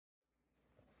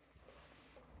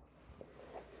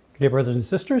Good day, brothers and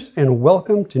sisters, and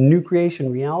welcome to New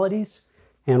Creation Realities.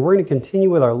 And we're going to continue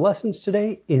with our lessons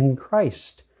today in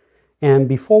Christ. And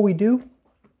before we do,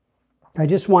 I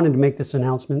just wanted to make this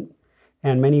announcement,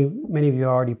 and many of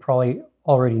you probably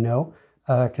already know,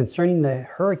 concerning the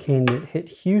hurricane that hit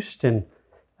Houston.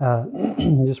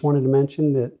 Just wanted to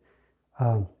mention that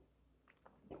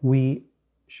we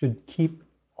should keep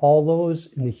all those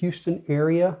in the Houston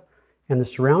area and the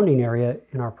surrounding area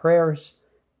in our prayers.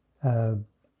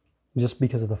 Just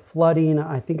because of the flooding.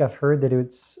 I think I've heard that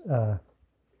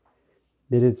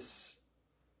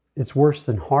it's worse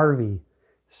than Harvey.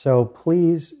 So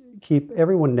please keep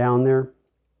everyone down there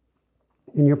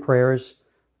in your prayers,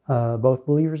 both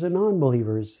believers and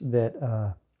non-believers, that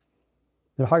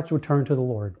their hearts would turn to the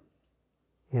Lord,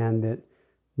 and that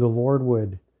the Lord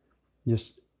would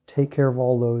just take care of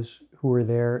all those who are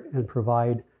there and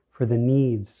provide for the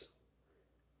needs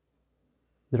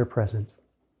that are present.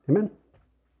 Amen.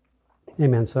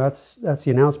 Amen. So that's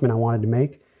the announcement I wanted to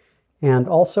make. And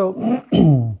also,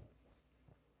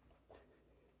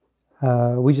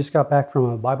 we just got back from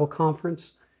a Bible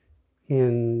conference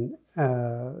in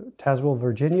Tazewell,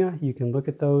 Virginia. You can look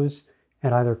at those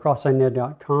at either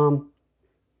crossignned.com.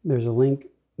 There's a link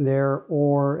there,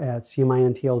 or at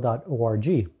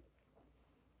cmintl.org.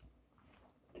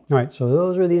 All right, so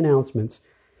those are the announcements.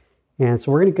 And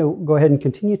so we're going to go ahead and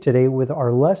continue today with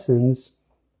our lessons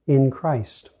in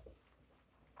Christ.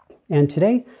 And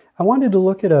today, I wanted to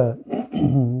look at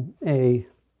a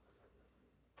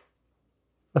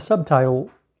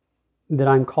subtitle that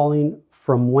I'm calling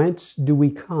 "From Whence Do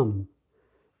We Come?"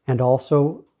 and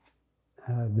also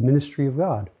the ministry of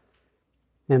God.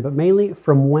 But mainly,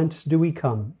 from whence do we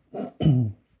come?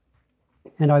 And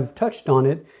I've touched on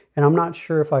it, and I'm not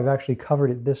sure if I've actually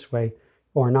covered it this way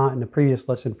or not in a previous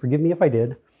lesson. Forgive me if I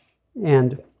did.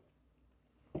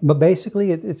 But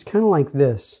basically, it's kind of like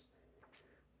this.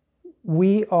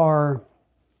 We are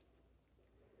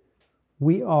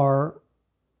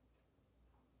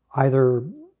either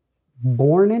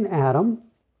born in Adam,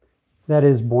 that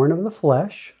is, born of the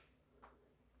flesh,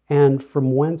 and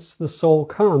from whence the soul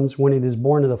comes when it is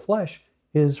born of the flesh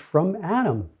is from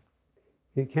Adam.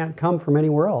 It can't come from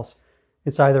anywhere else.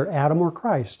 It's either Adam or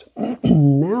Christ.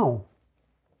 Now,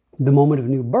 the moment of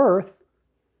new birth,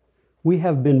 we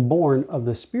have been born of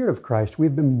the Spirit of Christ.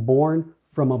 We've been born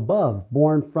from above,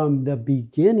 born from the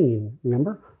beginning.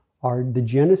 Remember, the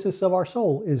genesis of our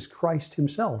soul is Christ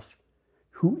himself,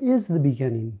 who is the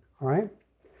beginning. All right?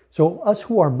 So us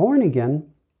who are born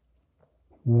again,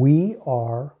 we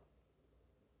are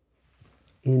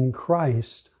in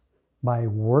Christ by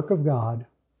work of God,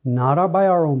 not by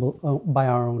our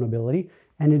own ability,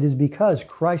 and it is because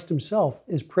Christ himself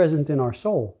is present in our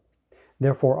soul.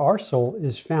 Therefore, our soul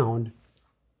is found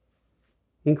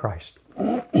in Christ.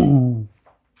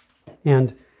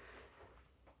 And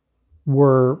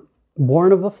we're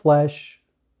born of the flesh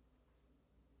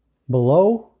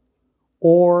below,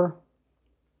 or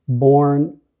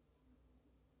born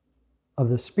of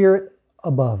the Spirit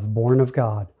above, born of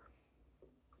God.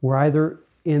 We're either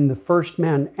in the first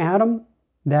man, Adam,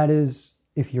 that is,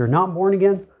 if you're not born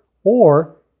again,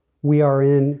 or we are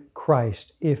in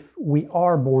Christ, if we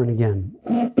are born again.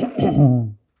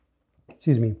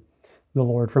 Excuse me, the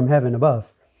Lord from heaven above.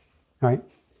 All right.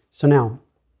 So now,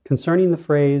 concerning the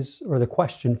phrase or the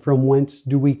question, from whence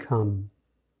do we come?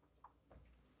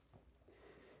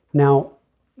 Now,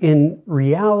 in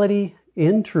reality,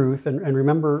 in truth, and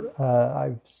remember,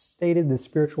 I've stated the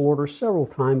spiritual order several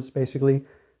times, basically,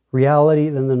 reality,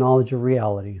 then the knowledge of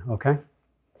reality, okay?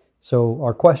 So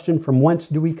our question, from whence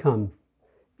do we come?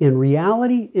 In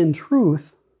reality, in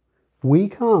truth, we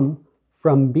come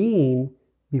from being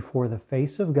before the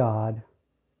face of God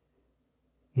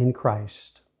in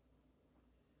Christ.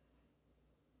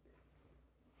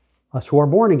 Us who are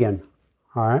born again.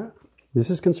 All right? This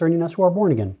is concerning us who are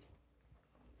born again.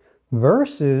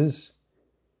 Versus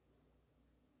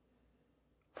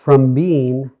from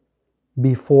being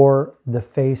before the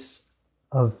face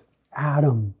of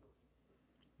Adam.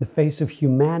 The face of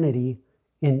humanity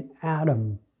in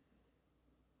Adam.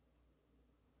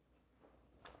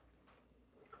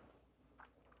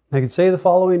 I could say the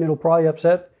following, it'll probably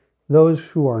upset those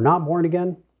who are not born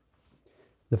again.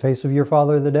 The face of your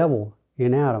father, the devil,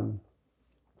 in Adam.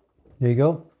 There you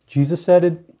go. Jesus said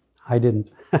it. I didn't.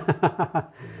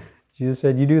 Jesus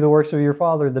said, you do the works of your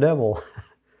father, the devil.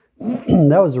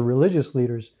 That was the religious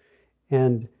leaders.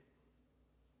 And,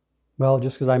 well,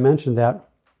 just because I mentioned that,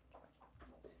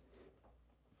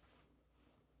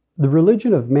 the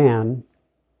religion of man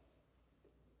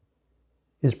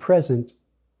is present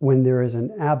when there is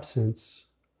an absence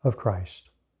of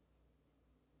Christ.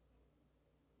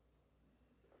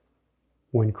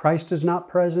 When Christ is not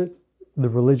present, the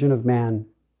religion of man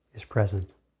is present.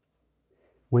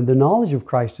 When the knowledge of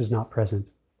Christ is not present,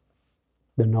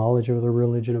 the knowledge of the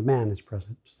religion of man is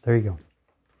present. So there you go.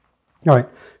 All right.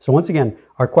 So once again,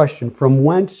 our question, from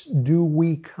whence do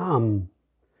we come?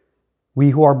 We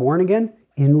who are born again,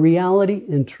 in reality,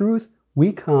 in truth,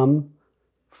 we come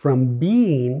from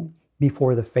being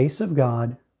before the face of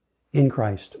God in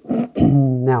Christ.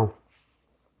 Now,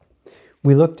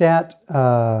 we looked at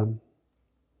a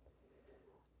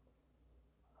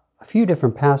few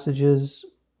different passages.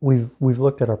 We've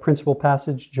looked at our principal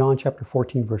passage, John chapter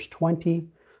 14, verse 20.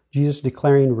 Jesus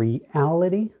declaring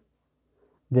reality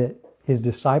that his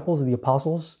disciples, the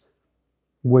apostles,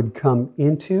 would come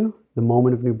into the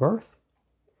moment of new birth,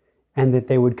 and that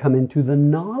they would come into the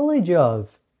knowledge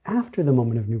of after the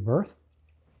moment of new birth.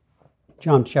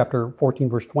 John chapter 14,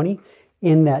 verse 20.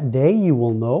 In that day you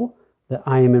will know that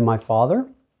I am in my Father,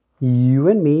 you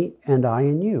in me, and I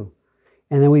in you.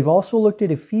 And then we've also looked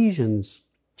at Ephesians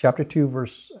chapter 2,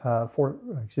 verses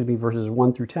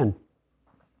 1 through 10.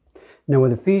 Now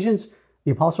with Ephesians,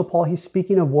 the Apostle Paul, he's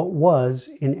speaking of what was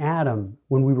in Adam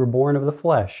when we were born of the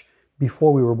flesh,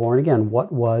 before we were born again.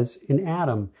 What was in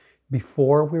Adam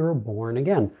before we were born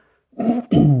again.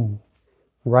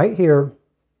 Right here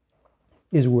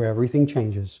is where everything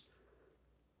changes.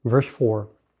 Verse 4,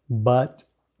 but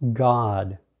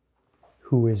God,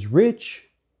 who is rich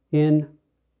in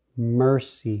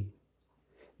mercy,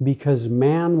 because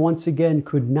man once again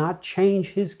could not change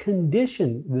his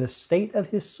condition, the state of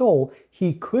his soul,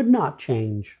 he could not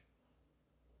change.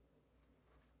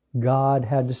 God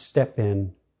had to step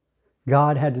in.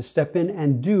 God had to step in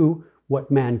and do what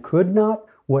man could not,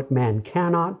 what man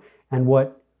cannot, and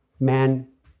what man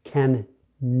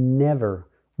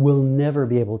will never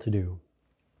be able to do.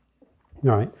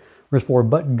 All right, verse 4,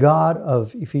 but God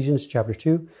of Ephesians chapter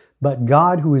 2, but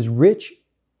God who is rich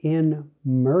in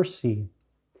mercy,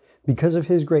 because of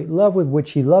his great love with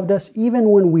which he loved us, even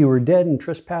when we were dead in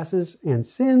trespasses and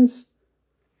sins,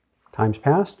 times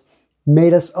past,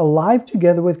 made us alive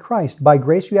together with Christ. By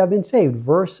grace you have been saved.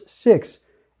 Verse 6,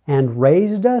 and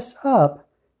raised us up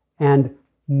and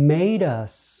made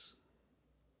us.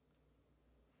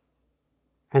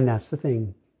 And that's the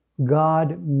thing.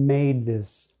 God made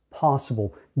this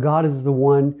possible. God is the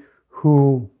one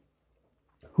who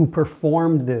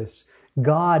performed this.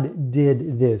 God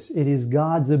did this. It is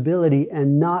God's ability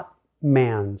and not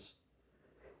man's.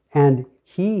 And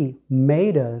he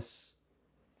made us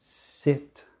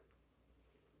sit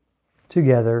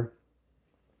together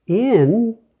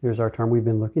in, here's our term we've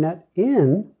been looking at,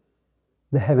 in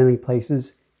the heavenly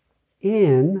places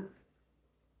in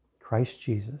Christ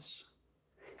Jesus.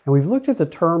 And we've looked at the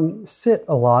term sit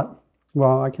a lot.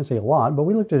 Well, I can't say a lot, but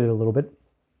we looked at it a little bit.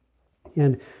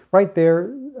 And right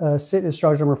there, sit is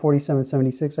Strong's number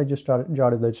 4776. I just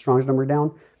jotted the Strong's number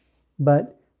down.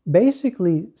 But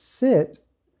basically, sit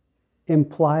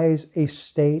implies a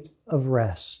state of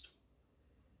rest.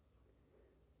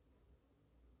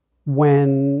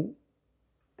 When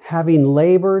having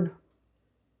labored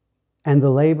and the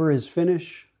labor is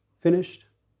finished,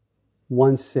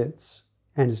 one sits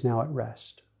and is now at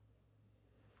rest.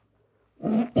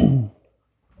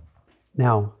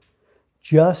 Now,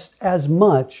 just as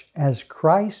much as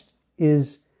Christ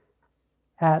is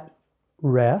at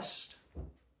rest,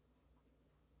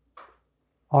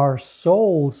 our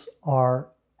souls are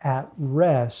at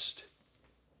rest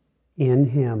in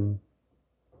him.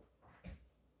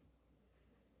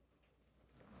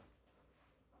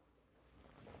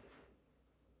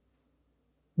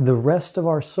 The rest of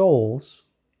our souls,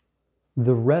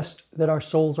 the rest that our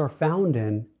souls are found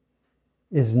in,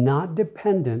 is not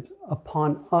dependent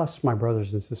upon us, my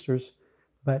brothers and sisters,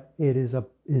 but it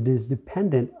is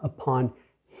dependent upon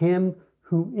him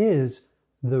who is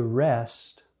the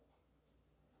rest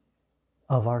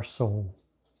of our soul,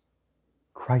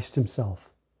 Christ himself,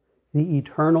 the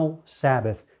eternal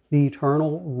Sabbath, the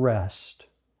eternal rest,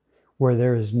 where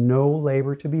there is no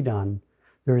labor to be done,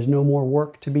 there is no more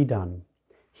work to be done.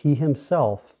 He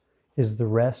himself is the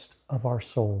rest of our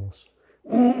souls,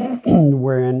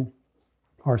 wherein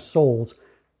our souls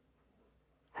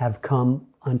have come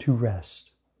unto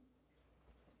rest.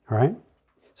 All right?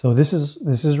 So this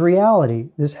is reality.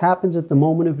 This happens at the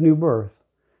moment of new birth.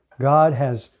 God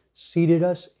has seated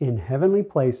us in heavenly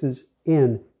places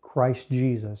in Christ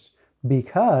Jesus,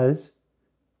 because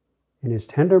in his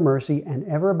tender mercy and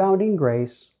ever-abounding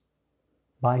grace,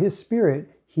 by his Spirit,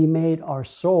 he made our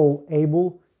soul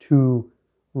able to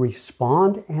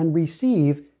respond and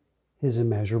receive his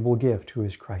immeasurable gift, who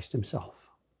is Christ himself.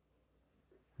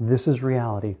 This is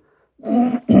reality.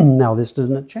 Now, this does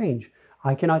not change.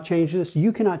 I cannot change this.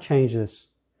 You cannot change this.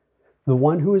 The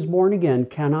one who is born again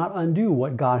cannot undo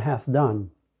what God hath done.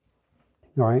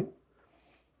 All right?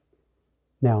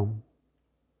 Now,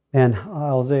 and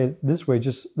I'll say it this way,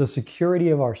 just the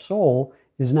security of our soul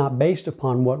is not based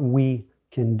upon what we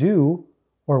can do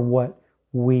or what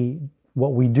we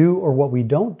do or what we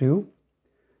don't do,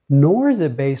 nor is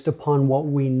it based upon what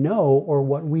we know or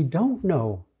what we don't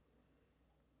know.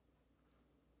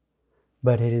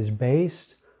 But it is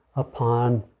based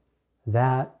upon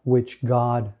that which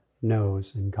God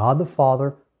knows. And God the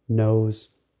Father knows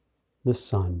the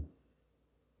Son.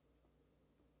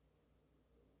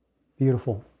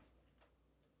 Beautiful.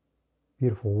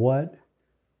 Beautiful.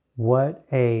 What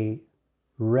a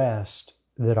rest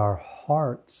that our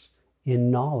hearts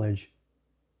in knowledge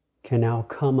can now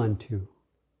come unto.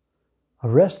 A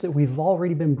rest that we've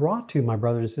already been brought to, my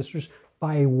brothers and sisters,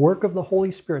 by a work of the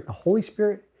Holy Spirit. The Holy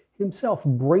Spirit Himself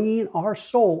bringing our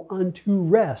soul unto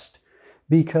rest,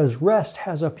 because rest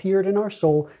has appeared in our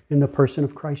soul in the person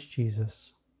of Christ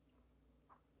Jesus.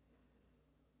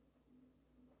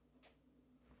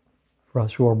 For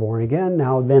us who are born again,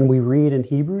 now then we read in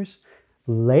Hebrews,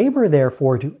 labor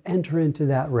therefore to enter into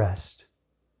that rest.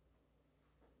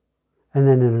 And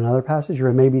then in another passage, or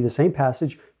it may be the same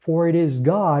passage, for it is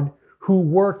God who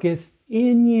worketh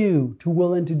in you to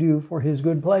will and to do for His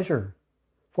good pleasure,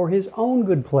 for His own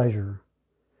good pleasure.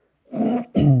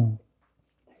 The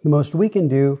most we can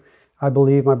do, I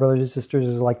believe, my brothers and sisters,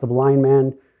 is like the blind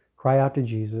man cry out to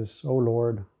Jesus, "Oh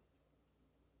Lord."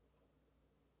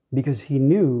 Because he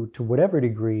knew to whatever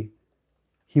degree,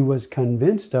 he was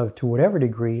convinced of to whatever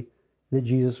degree that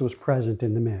Jesus was present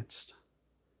in the midst.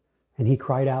 And he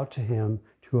cried out to Him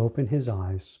to open his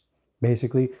eyes,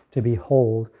 basically to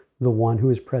behold the one who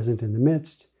is present in the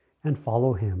midst and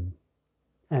follow Him.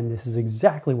 And this is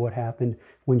exactly what happened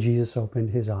when Jesus opened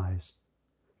his eyes.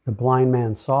 The blind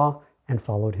man saw and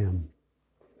followed Him.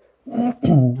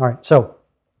 All right, so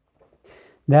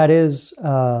that is,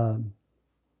 I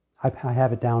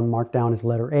have it down, marked down as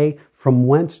letter A. From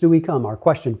whence do we come? Our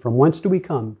question, from whence do we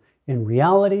come? In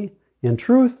reality, in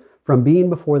truth, from being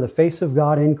before the face of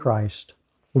God in Christ,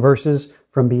 versus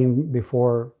from being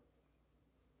before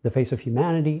the face of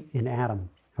humanity in Adam.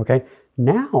 Okay?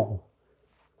 Now,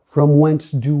 from whence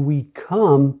do we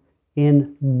come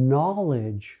in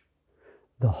knowledge?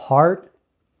 The heart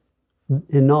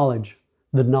in knowledge.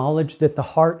 The knowledge that the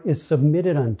heart is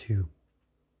submitted unto.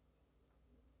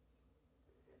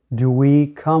 Do we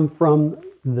come from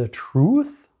the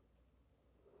truth?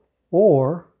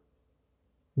 Or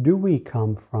do we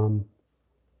come from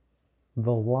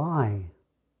the lie?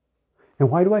 And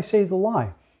why do I say the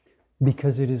lie?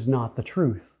 Because it is not the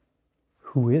truth.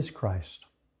 Who is Christ?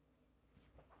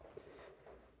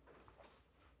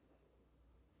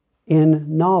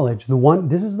 In knowledge,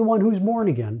 this is the one who is born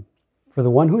again. For the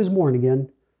one who is born again,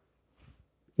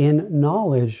 in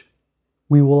knowledge,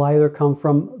 we will either come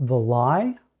from the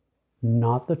lie,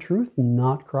 not the truth,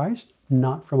 not Christ,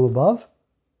 not from above,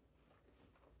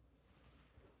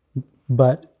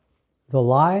 but the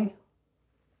lie,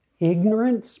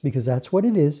 ignorance, because that's what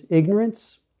it is,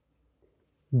 ignorance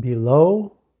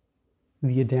below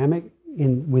the Adamic,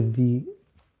 with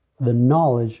the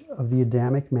knowledge of the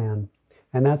Adamic man.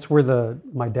 And that's where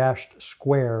my dashed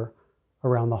square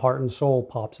around the heart and soul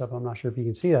pops up. I'm not sure if you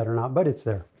can see that or not, but it's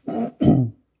there.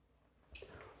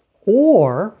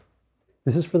 Or,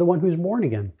 this is for the one who's born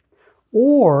again,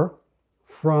 or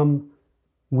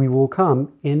we will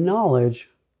come in knowledge,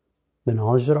 the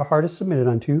knowledge that our heart is submitted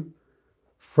unto,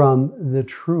 from the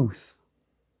truth.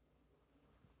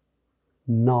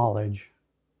 Knowledge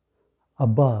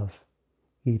above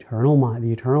eternal mind,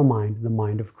 the eternal mind, the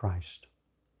mind of Christ.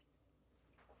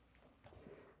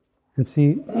 And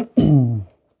see,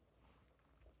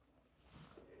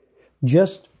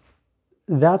 these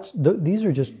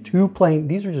are just two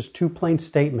plain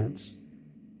statements.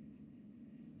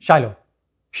 Shiloh.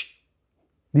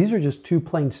 These are just two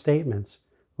plain statements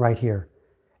right here.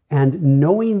 And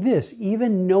knowing this,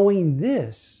 even knowing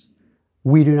this,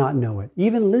 we do not know it.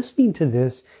 Even listening to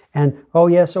this and, oh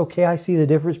yes, okay, I see the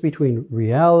difference between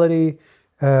reality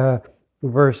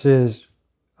versus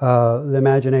the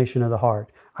imagination of the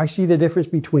heart. I see the difference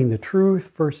between the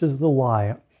truth versus the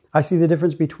lie. I see the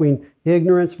difference between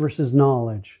ignorance versus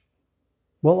knowledge.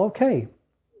 Well, okay,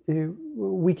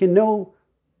 we can know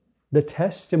the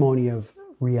testimony of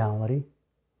reality.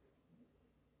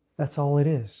 That's all it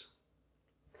is.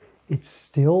 It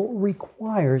still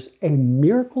requires a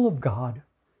miracle of God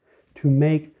to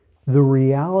make the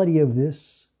reality of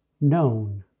this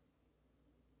known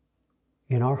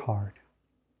in our heart.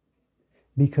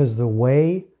 Because the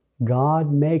way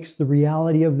God makes the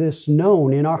reality of this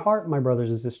known in our heart, my brothers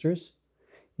and sisters,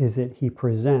 is that he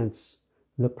presents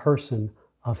the person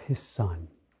of his Son.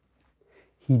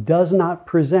 He does not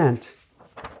present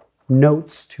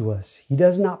notes to us. He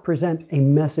does not present a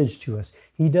message to us.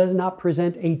 He does not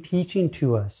present a teaching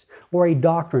to us or a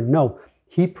doctrine. No,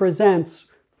 he presents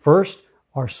first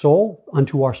our soul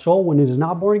unto our soul when it is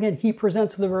not born again. He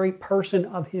presents the very person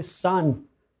of his Son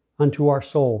unto our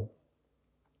soul.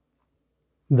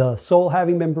 The soul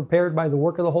having been prepared by the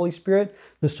work of the Holy Spirit,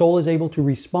 the soul is able to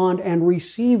respond and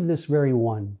receive this very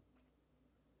one.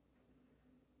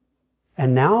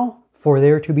 And now, for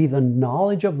there to be the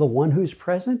knowledge of the one who's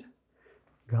present,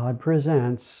 God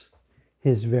presents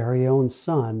his very own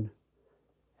Son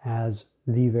as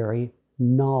the very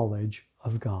knowledge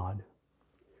of God.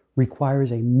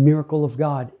 Requires a miracle of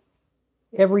God.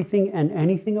 Everything and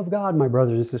anything of God, my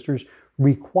brothers and sisters,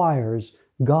 requires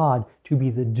God to be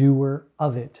the doer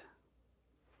of it.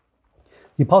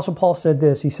 The Apostle Paul said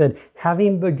this. He said,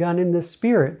 having begun in the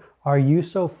Spirit, are you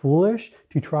so foolish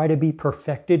to try to be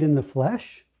perfected in the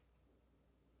flesh?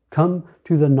 Come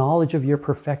to the knowledge of your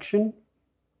perfection,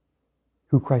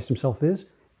 who Christ himself is,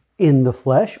 in the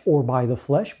flesh or by the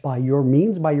flesh, by your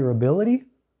means, by your ability?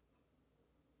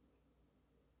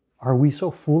 Are we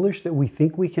so foolish that we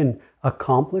think we can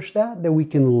accomplish that we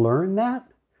can learn that?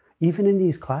 Even in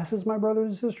these classes, my brothers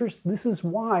and sisters, this is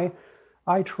why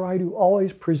I try to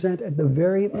always present at the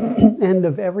very end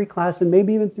of every class, and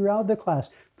maybe even throughout the class,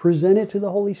 present it to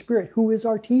the Holy Spirit, who is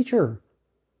our teacher.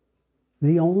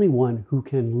 The only one who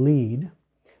can lead,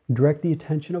 direct the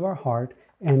attention of our heart,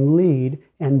 and lead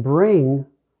and bring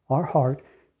our heart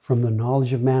from the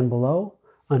knowledge of man below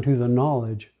unto the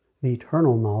knowledge, the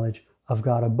eternal knowledge of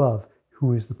God above,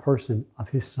 who is the person of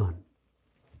his Son.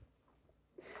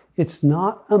 It's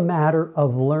not a matter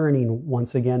of learning,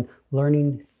 once again,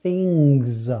 learning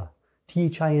things,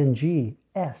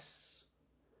 T-H-I-N-G-S,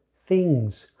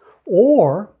 things,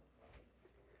 or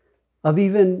of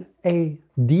even a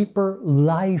deeper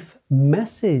life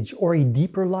message or a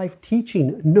deeper life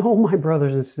teaching. No, my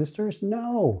brothers and sisters,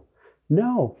 no.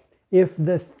 If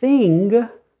the thing,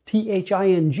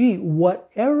 T-H-I-N-G,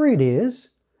 whatever it is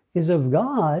of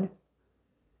God,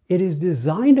 it is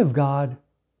designed of God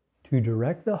to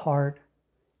direct the heart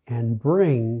and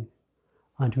bring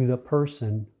unto the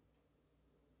person,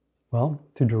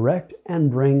 to direct and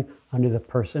bring unto the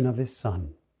person of his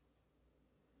Son.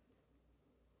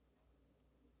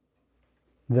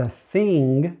 The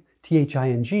thing,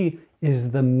 T-H-I-N-G, is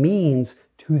the means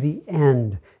to the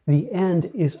end. The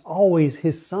end is always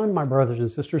his Son, my brothers and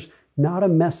sisters, not a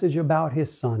message about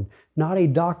his Son, not a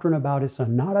doctrine about his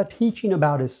Son, not a teaching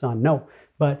about his Son, no,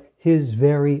 but his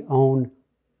very own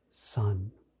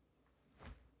Son.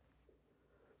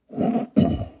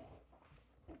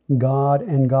 God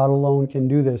and God alone can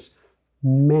do this.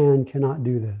 Man cannot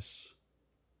do this.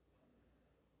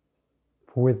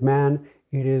 For with man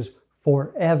it is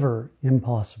forever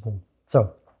impossible.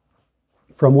 So,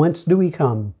 from whence do we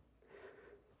come?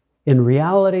 In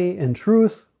reality and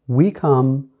truth, we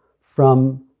come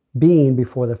from being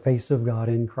before the face of God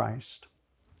in Christ.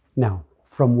 Now,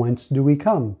 from whence do we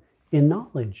come? In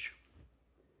knowledge.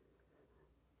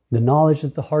 The knowledge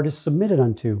that the heart is submitted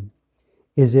unto.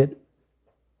 Is it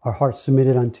our heart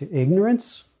submitted unto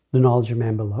ignorance, the knowledge of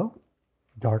man below,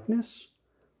 darkness?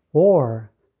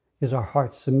 Or is our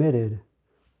heart submitted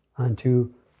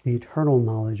unto the eternal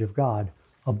knowledge of God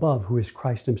above, who is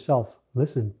Christ himself?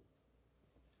 Listen,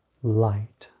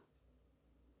 light.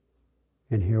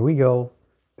 And here we go,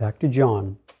 back to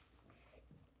John.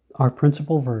 Our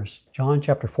principal verse, John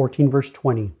chapter 14, verse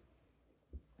 20.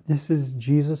 This is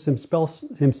Jesus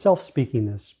himself speaking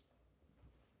this.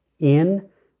 In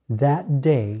that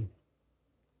day,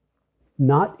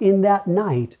 not in that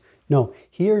night. No,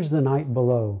 here's the night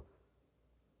below.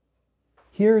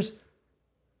 Here's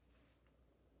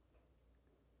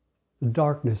the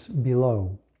darkness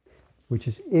below, which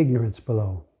is ignorance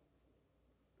below.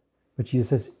 But Jesus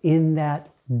says, in that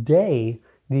day,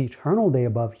 the eternal day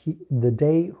above, the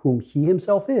day whom he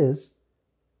himself is,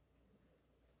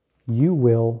 you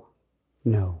will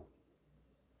know.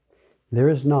 There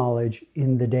is knowledge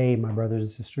in the day, my brothers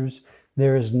and sisters.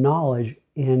 There is knowledge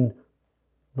in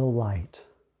the light.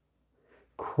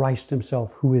 Christ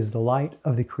himself, who is the light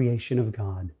of the creation of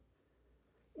God.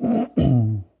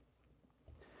 The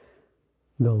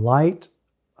light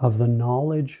of the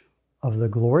knowledge of the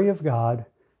glory of God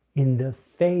in the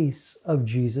face of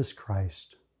Jesus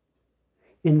Christ,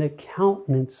 in the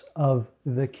countenance of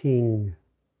the King.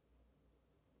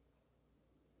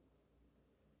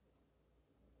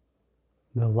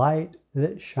 The light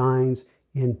that shines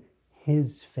in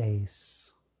his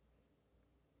face.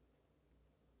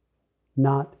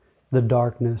 not the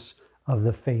darkness of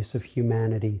the face of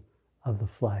humanity, of the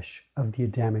flesh, of the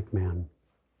Adamic man.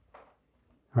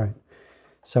 All right.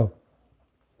 So,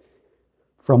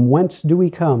 from whence do we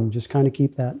come? Just kind of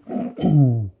keep that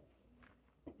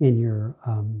in your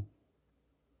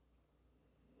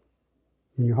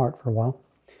heart for a while.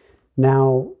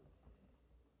 Now,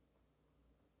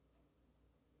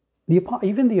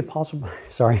 even the Apostle,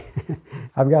 sorry,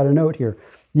 I've got a note here.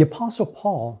 The Apostle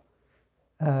Paul,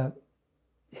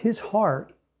 his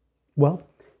heart, well,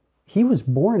 he was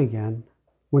born again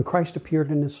when Christ appeared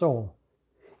in his soul.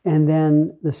 And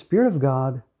then the Spirit of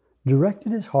God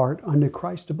directed his heart unto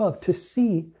Christ above to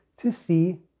see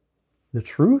the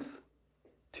truth,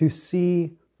 to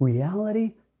see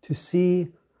reality, to see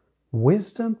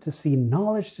wisdom, to see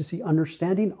knowledge, to see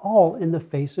understanding, all in the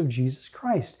face of Jesus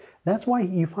Christ. That's why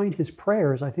you find his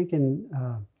prayers, I think in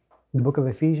the book of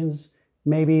Ephesians,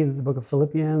 maybe the book of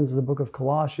Philippians, the book of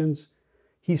Colossians.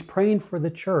 He's praying for the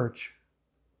church,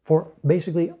 for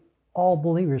basically all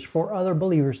believers, for other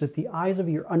believers, that the eyes of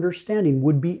your understanding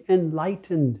would be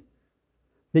enlightened,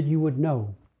 that you would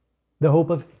know the hope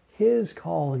of his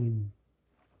calling.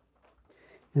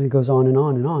 And it goes on and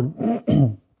on and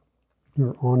on.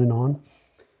 Or on and on.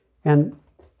 And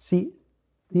see,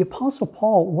 the Apostle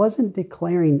Paul wasn't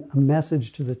declaring a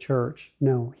message to the church.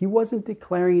 No, he wasn't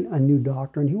declaring a new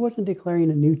doctrine. He wasn't declaring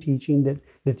a new teaching that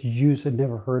the Jews had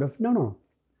never heard of. No.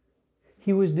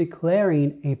 He was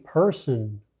declaring a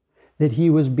person that he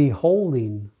was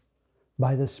beholding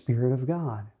by the Spirit of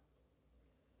God.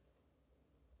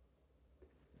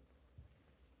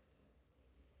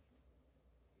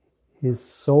 His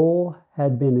soul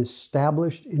had been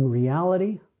established in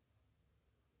reality,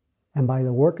 and by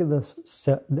the work of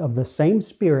the same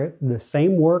Spirit, the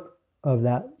same work of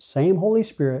that same Holy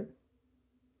Spirit,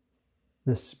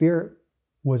 the Spirit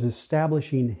was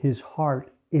establishing his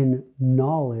heart in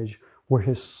knowledge where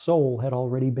his soul had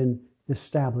already been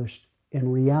established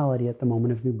in reality at the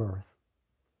moment of new birth.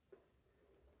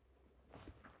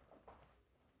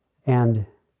 And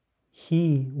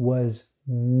he was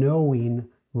knowing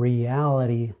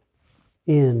reality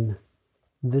in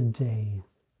the day,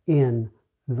 in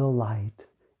the light,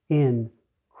 in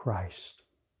Christ.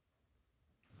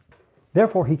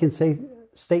 Therefore, he can say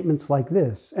statements like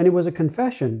this. And it was a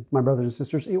confession, my brothers and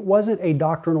sisters. It wasn't a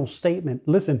doctrinal statement.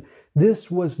 Listen,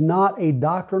 this was not a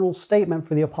doctrinal statement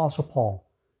for the Apostle Paul.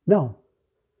 No,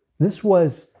 this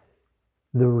was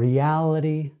the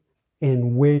reality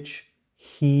in which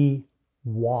he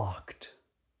walked.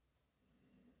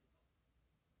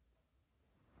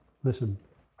 Listen,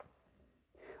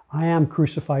 I am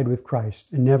crucified with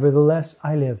Christ, and nevertheless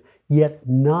I live. Yet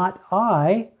not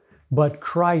I, but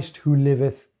Christ who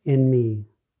liveth in me.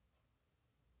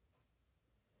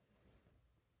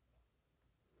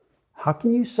 How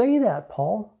can you say that,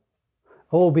 Paul?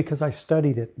 Oh, because I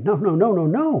studied it.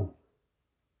 No.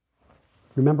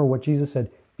 Remember what Jesus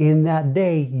said. In that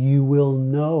day you will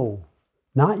know.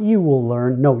 Not you will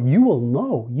learn. No, you will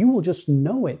know. You will just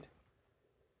know it.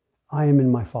 I am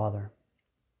in my Father.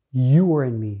 You are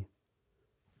in me.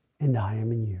 And I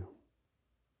am in you.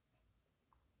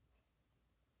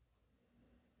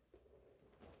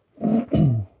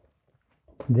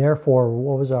 Therefore,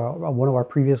 what was one of our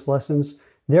previous lessons?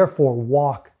 Therefore,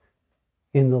 walk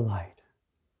in the light.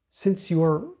 Since you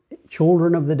are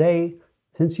children of the day,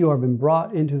 since you have been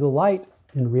brought into the light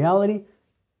in reality,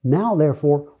 now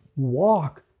therefore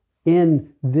walk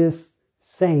in this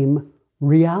same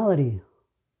reality.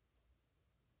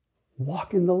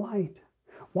 Walk in the light.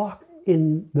 Walk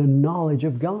in the knowledge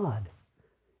of God.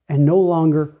 And no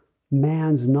longer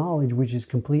man's knowledge, which is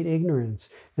complete ignorance.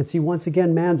 And see, once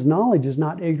again, man's knowledge is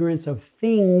not ignorance of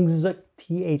things,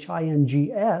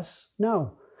 Things.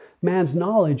 No. Man's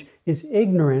knowledge is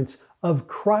ignorance of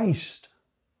Christ.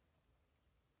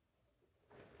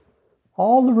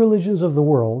 All the religions of the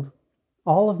world,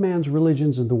 all of man's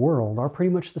religions in the world are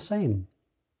pretty much the same.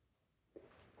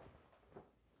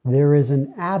 There is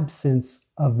an absence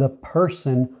of the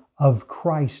person of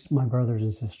Christ, my brothers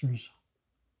and sisters.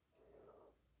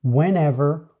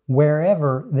 Whenever,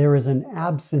 wherever there is an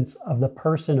absence of the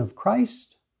person of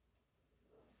Christ,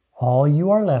 all you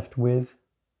are left with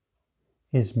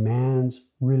is man's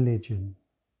religion.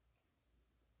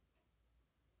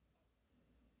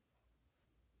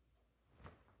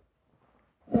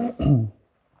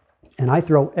 And I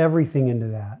throw everything into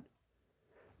that,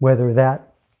 whether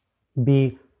that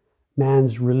be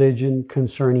man's religion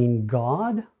concerning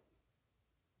God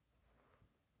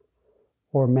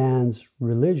or man's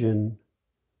religion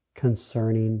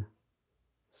concerning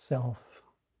self.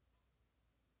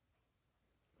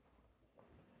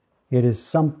 It is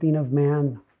something of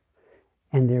man.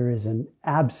 and there is an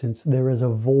absence, there is a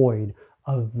void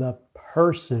of the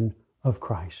person of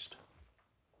Christ.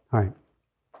 All right,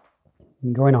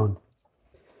 going on.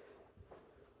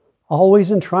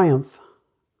 Always in triumph.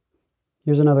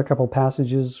 Here's another couple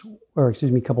passages,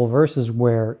 couple verses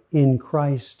where in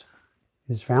Christ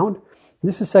is found.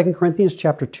 This is 2 Corinthians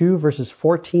chapter 2, verses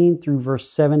 14 through verse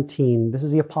 17. This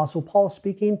is the Apostle Paul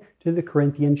speaking to the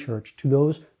Corinthian church, to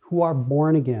those who are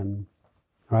born again.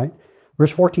 All right?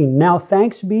 Verse 14, now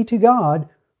thanks be to God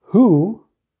who,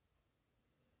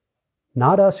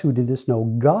 not us who did this, no,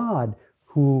 God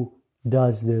who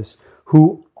does this,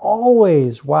 who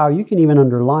always, wow, you can even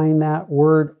underline that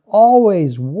word,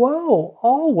 always, whoa,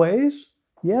 always,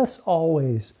 yes,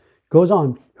 always, goes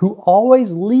on, who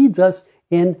always leads us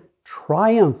in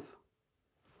triumph.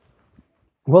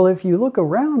 Well, if you look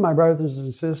around, my brothers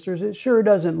and sisters, it sure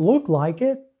doesn't look like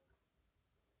it.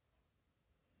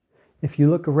 If you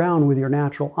look around with your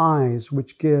natural eyes,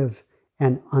 which give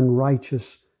an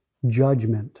unrighteous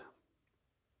judgment.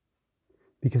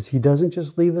 Because he doesn't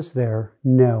just leave us there.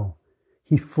 No.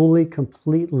 He fully,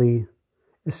 completely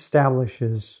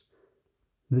establishes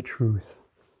the truth,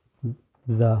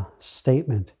 the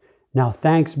statement. Now,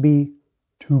 thanks be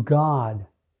to God,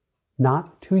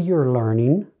 not to your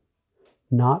learning,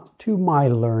 not to my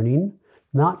learning,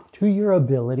 not to your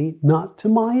ability, not to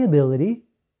my ability,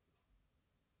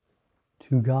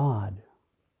 to God,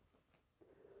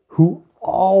 who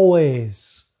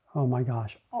always, oh my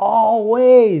gosh,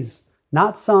 always,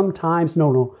 not sometimes,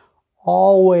 no,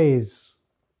 always.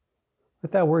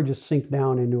 Let that word just sink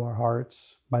down into our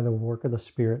hearts by the work of the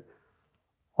Spirit.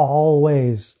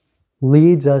 Always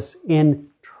leads us in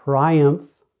triumph.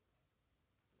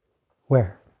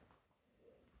 Where?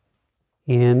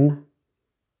 In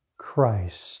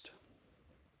Christ.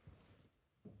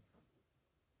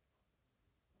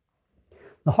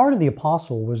 The heart of the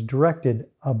apostle was directed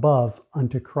above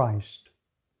unto Christ,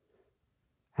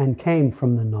 and came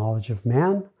from the knowledge of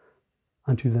man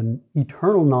unto the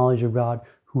eternal knowledge of God,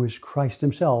 who is Christ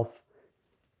himself,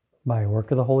 by work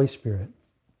of the Holy Spirit.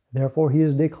 Therefore, he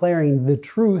is declaring the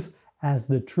truth as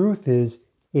the truth is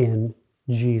in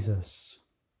Jesus.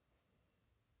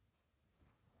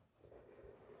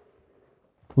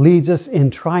 Leads us in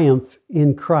triumph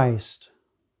in Christ.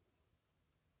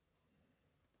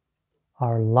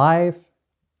 Our life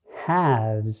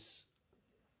has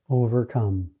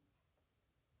overcome.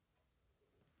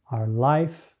 Our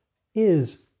life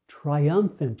is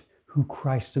triumphant, who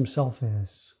Christ himself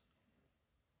is.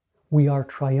 We are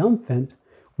triumphant.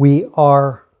 We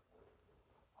are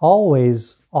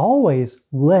always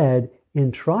led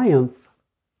in triumph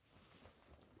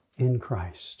in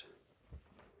Christ.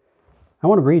 I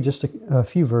want to read just a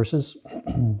few verses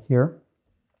here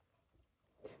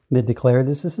that declare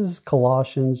this. This is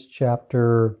Colossians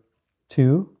chapter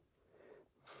 2,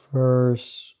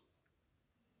 verse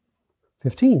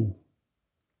 15.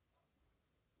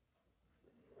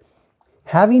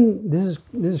 This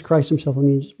is Christ himself. Let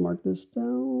me just mark this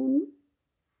down.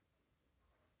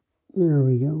 There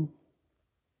we go.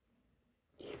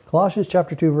 Colossians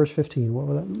chapter 2, verse 15. What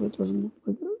was that? What doesn't look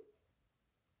like that?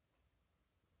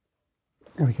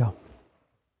 There we go.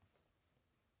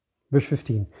 Verse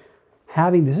 15.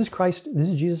 This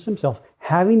is Jesus himself,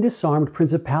 having disarmed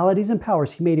principalities and powers,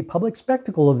 he made a public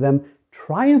spectacle of them,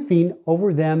 triumphing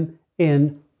over them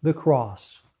in the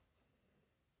cross.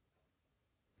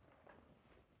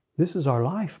 This is our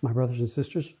life, my brothers and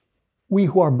sisters. We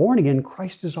who are born again,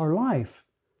 Christ is our life.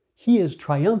 He is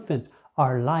triumphant.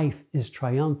 Our life is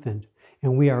triumphant.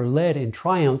 And we are led in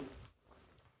triumph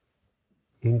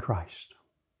in Christ,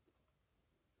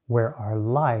 where our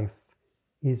life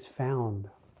is found.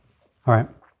 All right.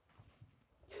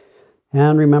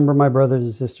 And remember, my brothers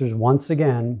and sisters, once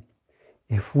again,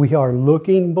 if we are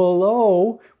looking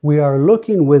below, we are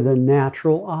looking with a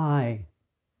natural eye.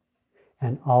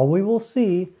 And all we will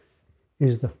see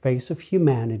is the face of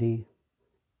humanity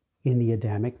in the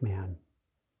Adamic man.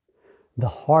 The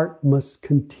heart must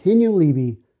continually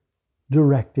be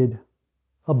directed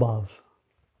above.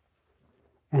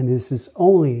 And this is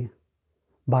only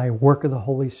by work of the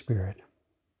Holy Spirit.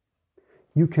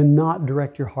 You cannot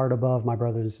direct your heart above, my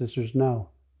brothers and sisters. No.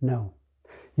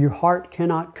 Your heart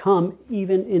cannot come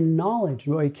even in knowledge.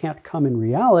 Well, it can't come in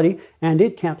reality, and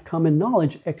it can't come in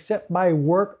knowledge except by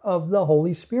work of the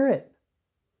Holy Spirit.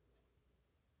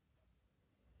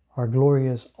 Our glory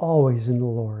is always in the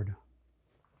Lord.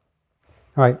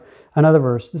 All right, another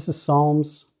verse. This is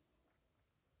Psalms.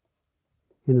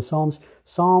 In the Psalms,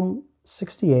 Psalm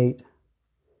 68,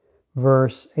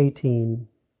 verse 18.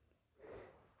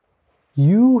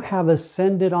 You have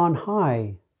ascended on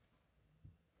high.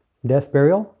 Death,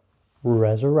 burial,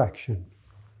 resurrection.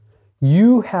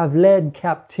 You have led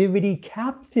captivity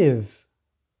captive.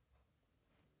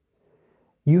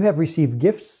 You have received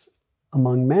gifts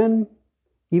among men,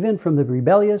 even from the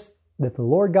rebellious, that the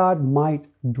Lord God might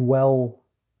dwell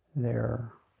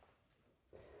there.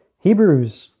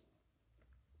 Hebrews,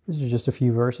 these are just a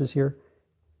few verses here.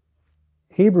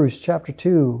 Hebrews chapter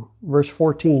 2, verse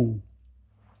 14.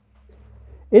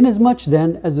 Inasmuch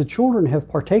then as the children have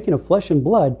partaken of flesh and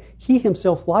blood, he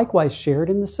himself likewise shared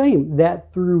in the same,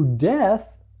 that through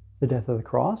death, the death of the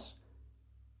cross,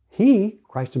 he,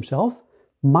 Christ himself,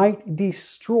 might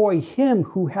destroy him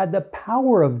who had the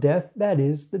power of death, that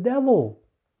is, the devil.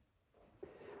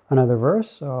 Another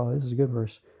verse, oh, this is a good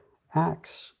verse.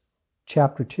 Acts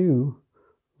chapter 2,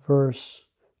 verse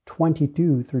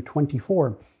 22 through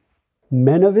 24.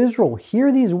 Men of Israel,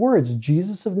 hear these words,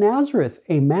 Jesus of Nazareth,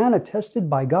 a man attested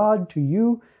by God to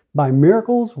you by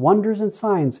miracles, wonders, and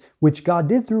signs, which God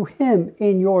did through him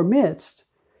in your midst,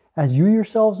 as you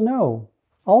yourselves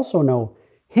also know,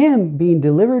 him being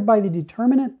delivered by the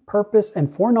determinate purpose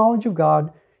and foreknowledge of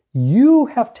God, you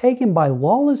have taken by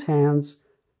lawless hands,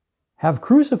 have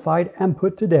crucified and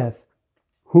put to death,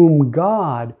 whom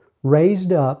God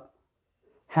raised up,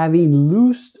 having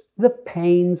loosed the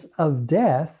pains of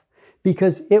death,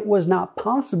 because it was not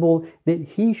possible that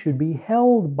he should be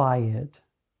held by it.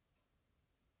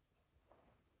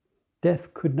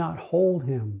 Death could not hold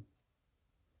him.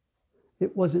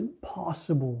 It wasn't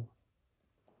possible.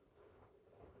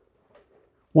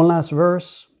 One last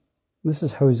verse. This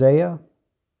is Hosea.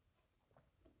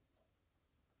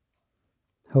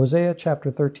 Hosea chapter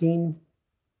 13,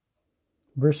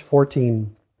 verse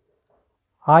 14.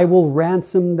 I will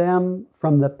ransom them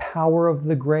from the power of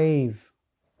the grave.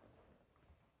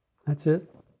 That's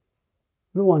it.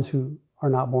 The ones who are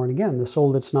not born again, the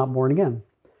soul that's not born again.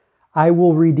 I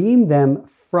will redeem them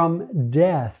from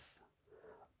death.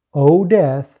 O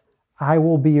death, I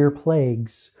will be your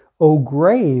plagues. O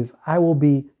grave, I will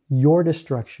be your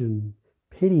destruction.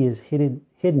 Pity is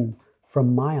hidden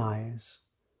from my eyes.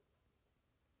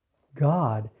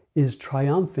 God is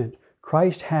triumphant.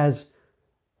 Christ has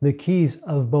the keys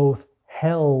of both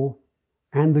hell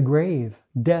and the grave,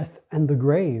 death and the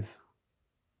grave.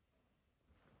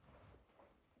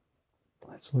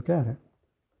 Let's look at it.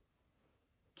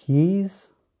 Keys.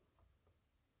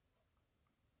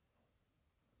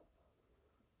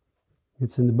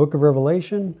 It's in the book of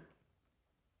Revelation,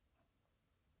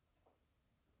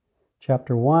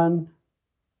 chapter 1,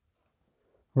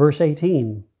 verse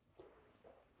 18.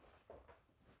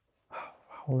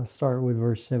 Well, let's start with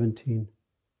verse 17.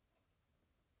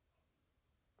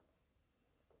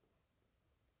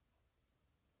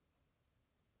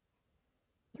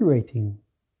 Through 18.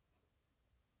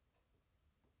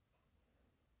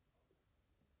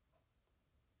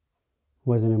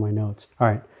 Wasn't in my notes. All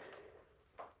right.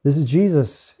 This is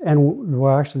Jesus, and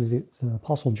well, actually, the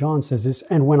Apostle John says this,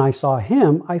 and when I saw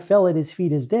him, I fell at his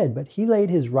feet as dead, but he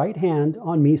laid his right hand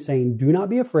on me, saying, do not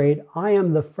be afraid, I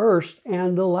am the first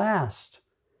and the last.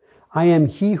 I am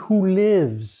he who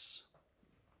lives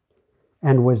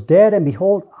and was dead, and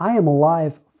behold, I am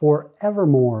alive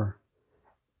forevermore.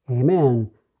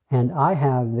 Amen. And I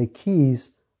have the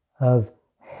keys of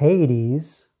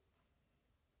Hades,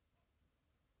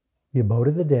 the abode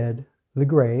of the dead, the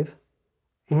grave,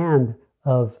 and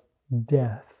of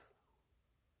death.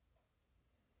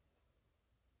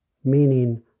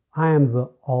 Meaning, I am the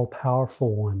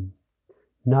all-powerful one.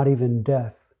 Not even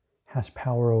death has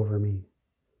power over me.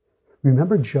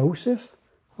 Remember Joseph?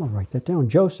 I'll write that down.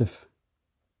 Joseph.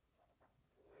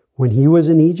 When he was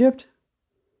in Egypt,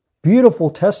 beautiful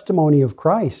testimony of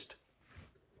Christ.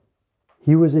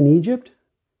 He was in Egypt,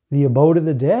 the abode of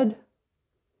the dead.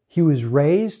 He was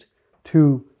raised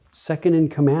to second in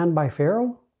command by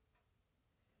Pharaoh.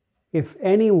 If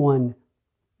anyone,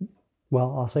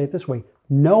 well, I'll say it this way,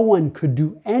 no one could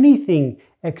do anything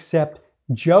except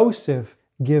Joseph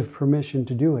give permission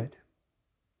to do it.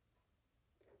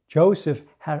 Joseph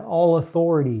had all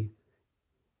authority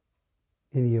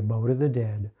in the abode of the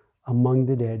dead, among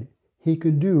the dead. He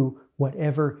could do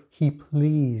whatever he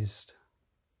pleased.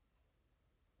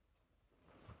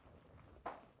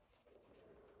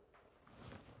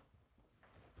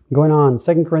 Going on,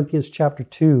 2 Corinthians chapter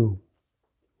 2,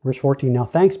 verse 14. Now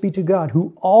thanks be to God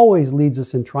who always leads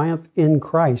us in triumph in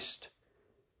Christ.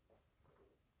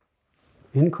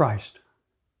 In Christ.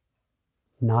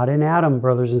 Not in Adam,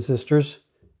 brothers and sisters,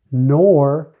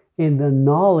 nor in the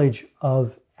knowledge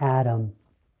of Adam.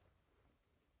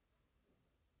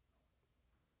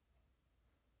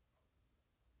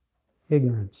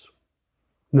 Ignorance.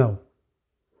 No,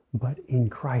 but in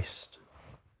Christ.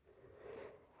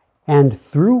 And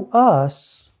through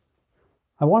us,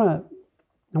 I want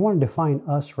to define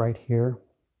us right here,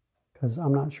 because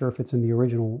I'm not sure if it's in the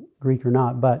original Greek or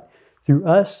not, but through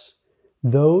us,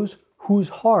 those whose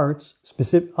hearts,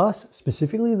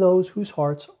 specifically those whose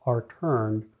hearts are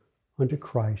turned unto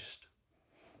Christ,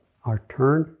 are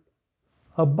turned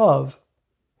above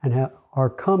and have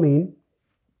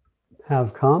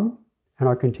come, and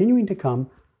are continuing to come,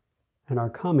 and are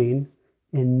coming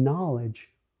in knowledge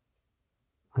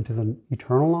unto the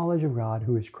eternal knowledge of God,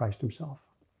 who is Christ himself.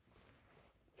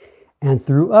 And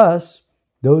through us,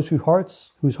 those whose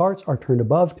hearts are turned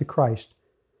above to Christ,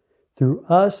 through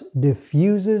us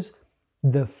diffuses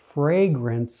the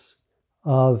fragrance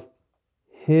of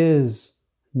his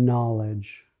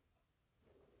knowledge.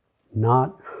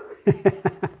 Not,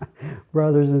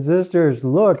 brothers and sisters,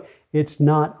 look, it's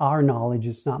not our knowledge,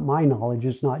 it's not my knowledge,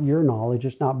 it's not your knowledge,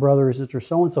 it's not brother or sister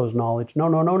so-and-so's knowledge.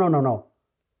 No.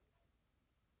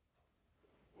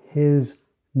 His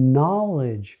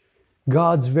knowledge,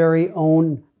 God's very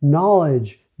own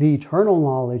knowledge, the eternal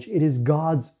knowledge. It is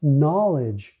God's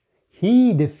knowledge.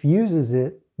 He diffuses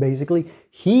it, basically.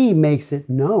 He makes it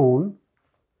known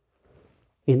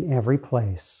in every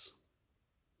place.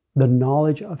 The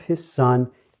knowledge of his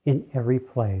Son in every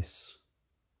place.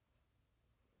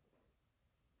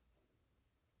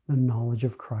 The knowledge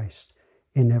of Christ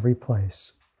in every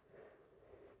place.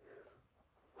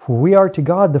 For we are to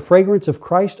God the fragrance of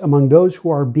Christ among those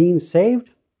who are being saved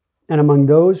and among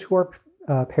those who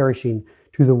are perishing.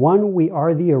 To the one we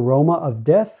are the aroma of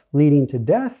death leading to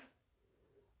death,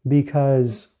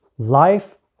 because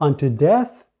life unto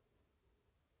death,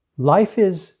 life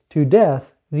is to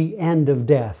death the end of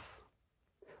death.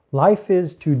 Life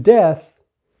is to death,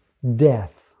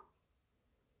 death.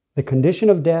 The condition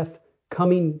of death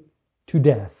coming to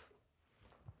death.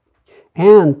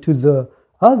 And to the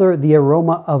other, the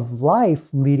aroma of life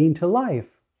leading to life.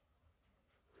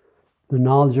 The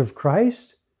knowledge of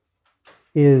Christ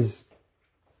is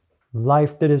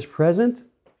life that is present,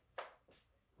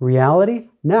 reality.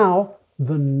 Now,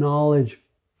 the knowledge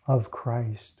of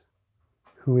Christ,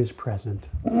 who is present.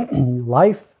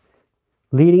 Life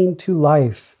leading to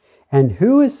life. And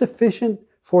who is sufficient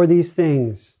for these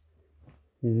things?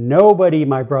 Nobody,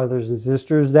 my brothers and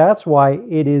sisters. That's why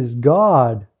it is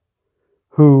God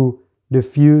who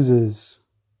diffuses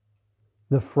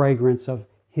the fragrance of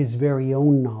his very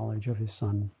own knowledge of his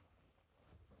Son.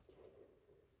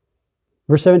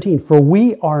 Verse 17, for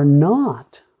we are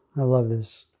not, I love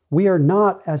this, we are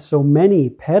not as so many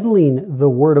peddling the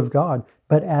word of God,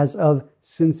 but as of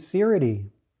sincerity.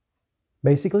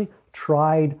 Basically,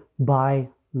 tried by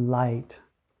light.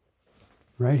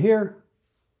 Right here.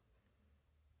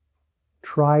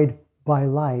 Tried by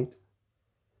light.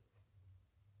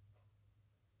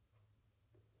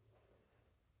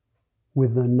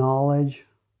 With the knowledge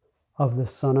of the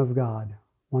Son of God.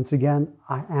 Once again,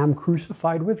 I am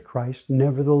crucified with Christ.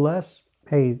 Nevertheless,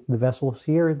 hey, the vessel's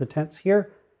here, the tent's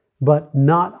here, but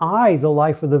not I, the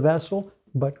life of the vessel,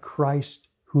 but Christ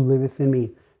who liveth in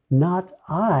me. Not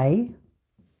I,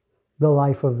 the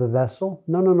life of the vessel.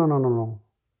 No.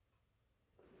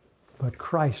 But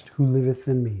Christ who liveth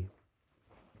in me.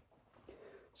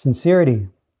 Sincerity.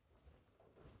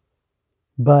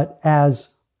 But as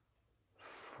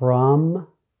from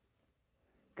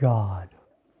God.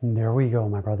 And there we go,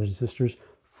 my brothers and sisters.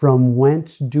 From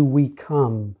whence do we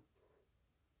come?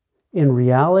 In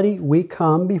reality, we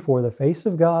come before the face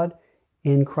of God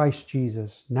in Christ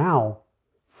Jesus. Now,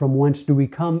 from whence do we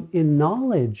come in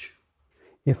knowledge?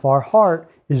 If our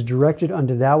heart is directed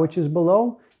unto that which is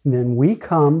below, then we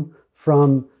come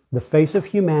from the face of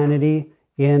humanity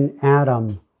in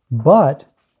Adam. But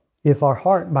if our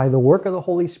heart, by the work of the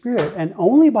Holy Spirit, and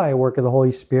only by a work of the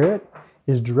Holy Spirit,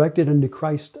 is directed unto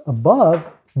Christ above,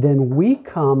 then we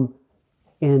come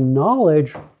in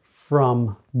knowledge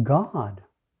from God,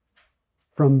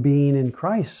 from being in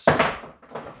Christ.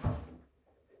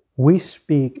 We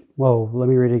speak, let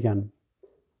me read it again.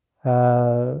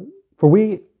 For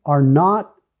we are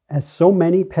not as so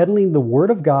many peddling the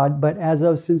word of God, but as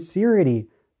of sincerity,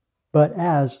 but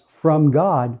as from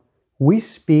God, we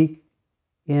speak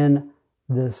in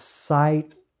the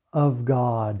sight of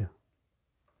God.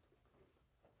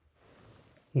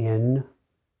 In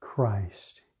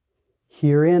Christ.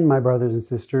 Herein, my brothers and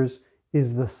sisters,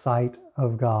 is the sight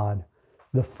of God.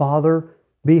 The Father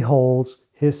beholds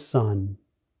his Son.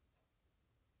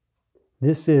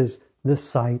 This is the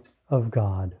sight of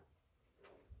God.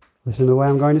 Listen to the way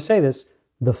I'm going to say this.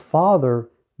 The Father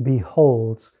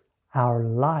beholds our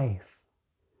life.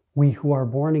 We who are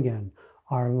born again.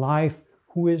 Our life,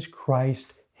 who is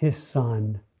Christ, his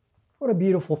Son. What a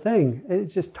beautiful thing.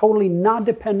 It's just totally not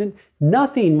dependent.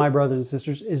 Nothing, my brothers and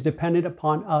sisters, is dependent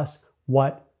upon us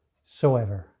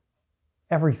whatsoever.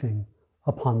 Everything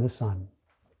upon the Son.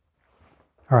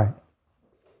 All right.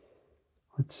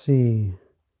 Let's see.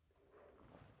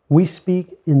 We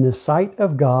speak in the sight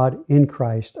of God in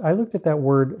Christ. I looked at that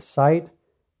word sight.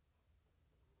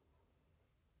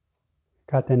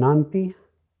 Katenanti.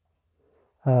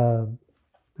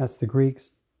 That's the Greeks.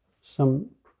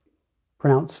 Some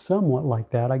pronounced somewhat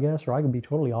like that, I guess, or I could be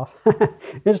totally off.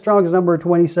 It's Strong's number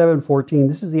 2714.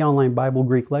 This is the online Bible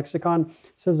Greek lexicon.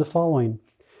 It says the following.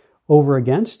 Over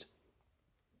against,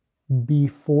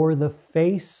 before the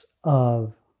face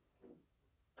of.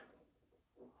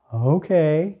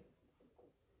 Okay.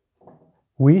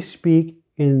 We speak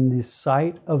in the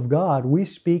sight of God. We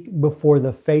speak before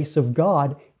the face of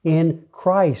God in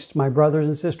Christ, my brothers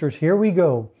and sisters. Here we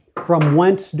go. From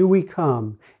whence do we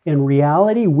come? In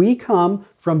reality, we come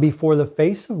from before the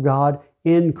face of God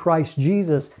in Christ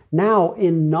Jesus. Now,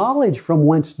 in knowledge, from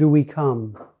whence do we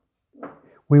come?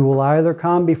 We will either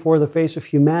come before the face of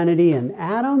humanity in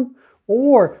Adam,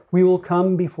 or we will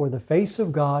come before the face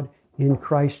of God in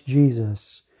Christ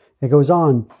Jesus. It goes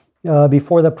on,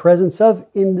 before the presence of,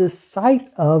 in the sight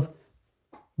of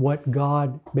what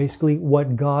God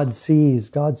sees.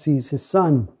 God sees His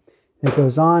Son. It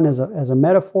goes on as a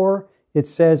metaphor. It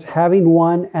says, having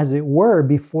one, as it were,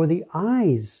 before the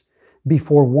eyes,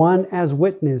 before one as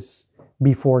witness,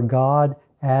 before God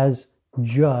as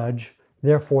judge.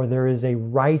 Therefore, there is a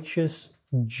righteous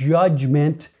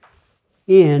judgment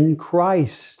in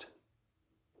Christ.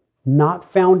 Not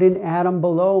found in Adam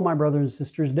below, my brothers and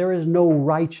sisters. There is no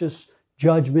righteous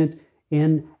judgment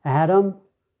in Adam,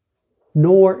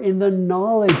 nor in the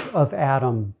knowledge of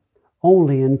Adam,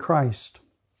 only in Christ.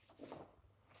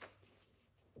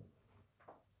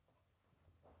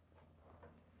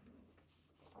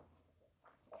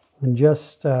 And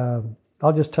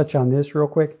I'll just touch on this real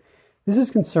quick. This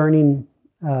is concerning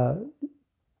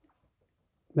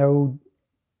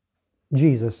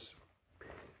Jesus.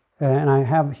 And I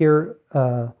have here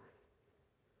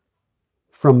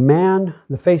from man,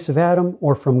 the face of Adam,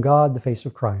 or from God, the face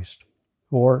of Christ,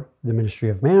 or the ministry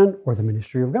of man, or the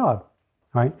ministry of God.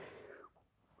 All right.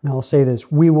 Now I'll say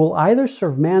this. We will either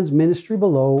serve man's ministry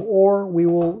below, or we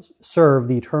will serve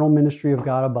the eternal ministry of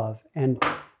God above. And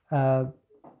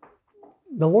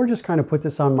the Lord just kind of put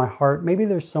this on my heart. Maybe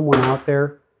there's someone out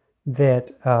there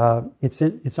that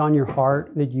it's on your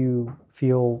heart that you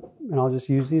feel, and I'll just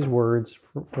use these words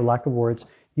for lack of words,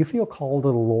 you feel called to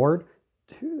the Lord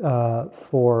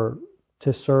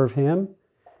to serve Him.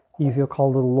 You feel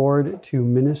called to the Lord to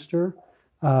minister.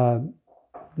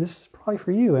 This is probably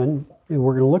for you, and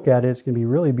we're going to look at it. It's going to be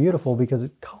really beautiful because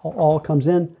it all comes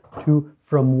in to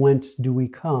from whence do we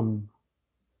come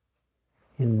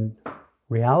in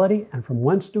reality, and from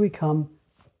whence do we come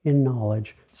in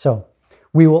knowledge. So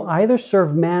we will either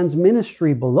serve man's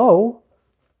ministry below,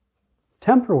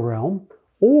 temporal realm,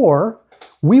 or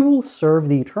we will serve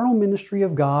the eternal ministry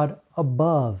of God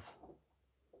above,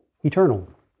 eternal.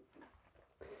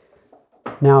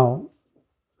 Now,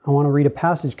 I want to read a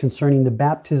passage concerning the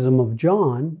baptism of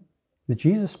John that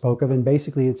Jesus spoke of, and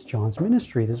basically it's John's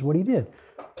ministry. This is what he did.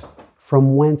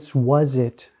 From whence was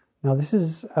it? Now, this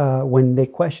is when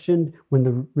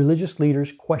the religious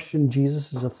leaders questioned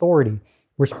Jesus' authority.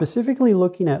 We're specifically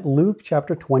looking at Luke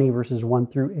chapter 20, verses 1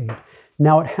 through 8.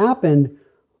 Now, it happened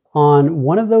on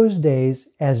one of those days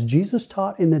as Jesus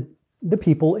taught in the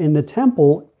people in the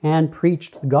temple and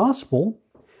preached the gospel,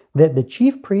 that the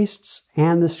chief priests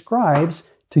and the scribes,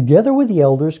 together with the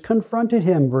elders, confronted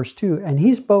him, verse 2, and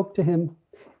he spoke to him,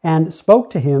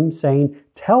 saying,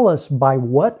 tell us, by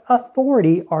what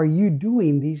authority are you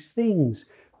doing these things?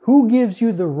 Who gives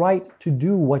you the right to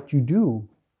do what you do?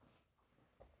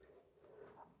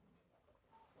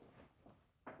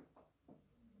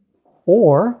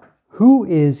 Or, who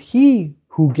is he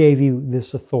who gave you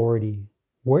this authority?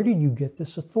 Where did you get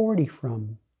this authority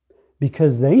from?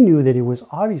 Because they knew that it was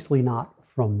obviously not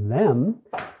from them,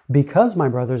 because, my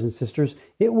brothers and sisters,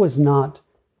 it was not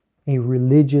a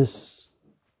religious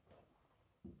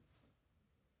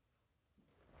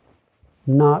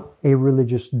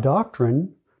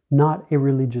doctrine, not a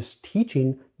religious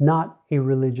teaching, not a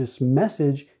religious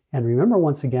message. And remember,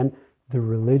 once again, the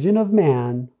religion of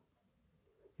man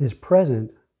is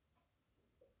present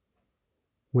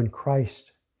when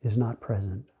Christ is not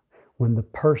present, when the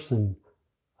person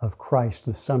of Christ,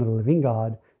 the Son of the living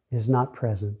God, is not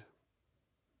present,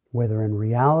 whether in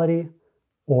reality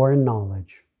or in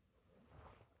knowledge.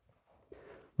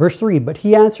 Verse 3, but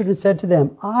he answered and said to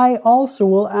them, I also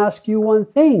will ask you one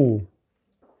thing,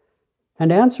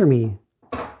 and answer me.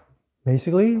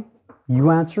 Basically,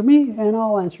 you answer me and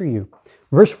I'll answer you.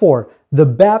 Verse 4, the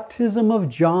baptism of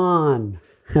John.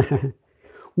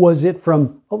 Was it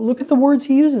from, oh, look at the words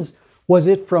he uses. Was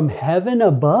it from heaven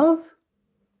above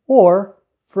or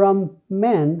from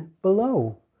men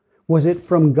below? Was it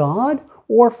from God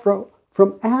or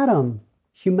from Adam,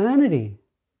 humanity?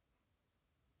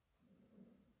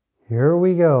 Here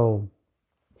we go.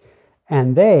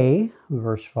 And they,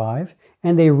 verse 5,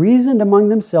 and they reasoned among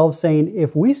themselves, saying,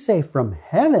 if we say from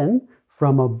heaven,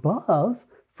 from above,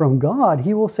 from God,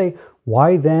 he will say,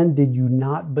 why then did you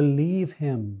not believe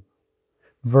him?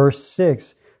 Verse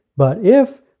 6, but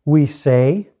if we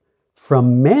say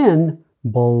from men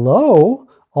below,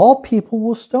 all people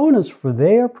will stone us, for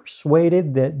they are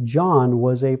persuaded that John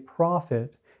was a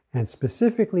prophet. And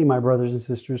specifically, my brothers and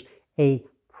sisters, a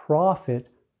prophet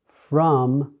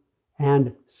from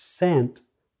and sent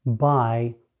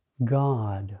by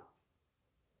God.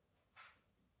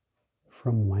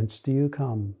 From whence do you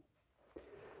come?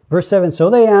 Verse 7,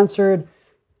 so they answered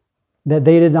that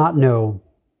they did not know.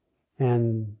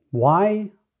 And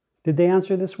why did they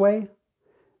answer this way?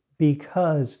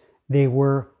 Because they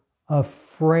were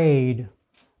afraid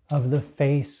of the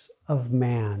face of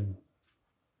man.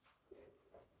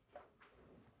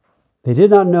 They did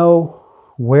not know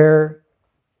where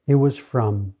it was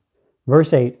from.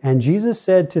 Verse 8, and Jesus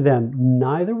said to them,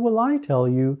 neither will I tell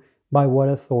you by what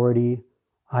authority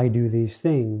I do these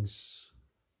things.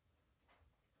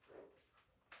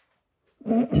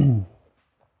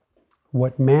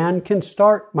 What man can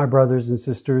start, my brothers and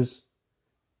sisters,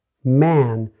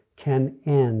 man can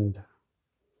end.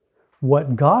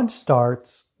 What God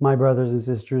starts, my brothers and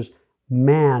sisters,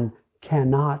 man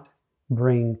cannot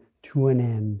bring to an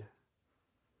end.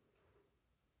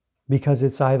 Because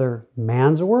it's either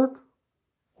man's work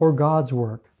or God's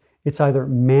work. It's either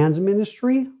man's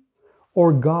ministry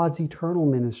or God's eternal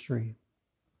ministry.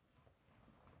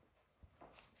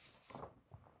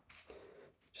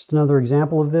 Just another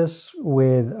example of this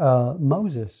with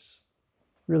Moses.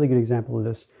 Really good example of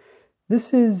this.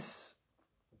 This is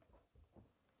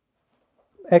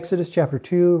Exodus chapter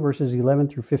 2, verses 11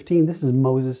 through 15. This is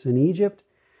Moses in Egypt.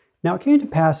 Now it came to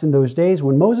pass in those days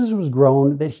when Moses was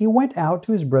grown that he went out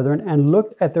to his brethren and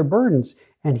looked at their burdens,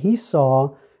 and he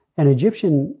saw an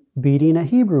Egyptian beating a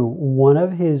Hebrew, one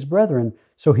of his brethren.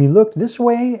 So he looked this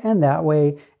way and that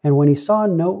way, and when he saw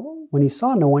no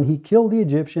one, he killed the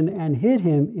Egyptian and hid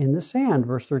him in the sand.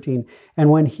 Verse 13.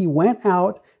 And when he went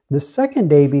out the second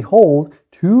day, behold,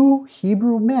 2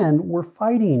 Hebrew men were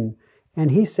fighting.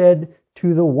 And he said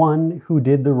to the one who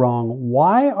did the wrong,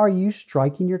 why are you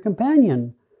striking your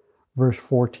companion? Verse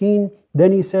 14.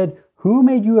 Then he said, who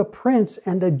made you a prince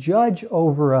and a judge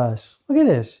over us? Look at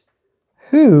this.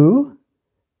 Who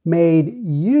made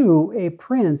you a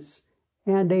prince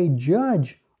and a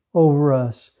judge over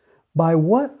us? By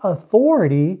what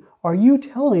authority are you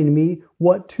telling me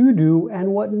what to do and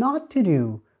what not to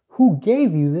do? Who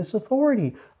gave you this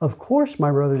authority? Of course,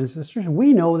 my brothers and sisters,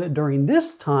 we know that during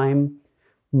this time,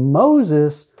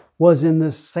 Moses was in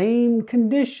the same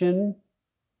condition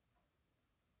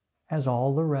as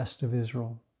all the rest of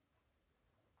Israel.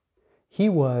 He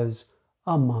was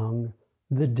among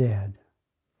the dead.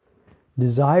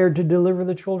 Desired to deliver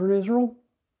the children of Israel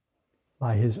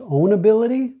by his own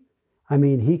ability. I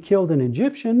mean, he killed an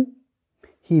Egyptian.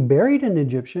 He buried an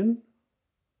Egyptian.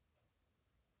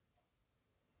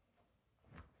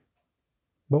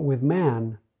 But with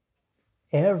man,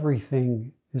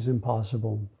 everything is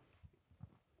impossible.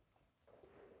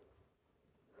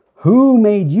 Who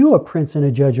made you a prince and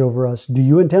a judge over us? Do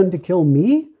you intend to kill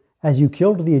me as you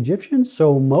killed the Egyptians?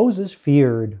 So Moses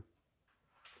feared,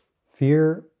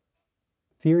 fearing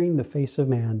the face of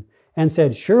man, and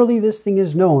said, surely this thing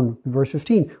is known. Verse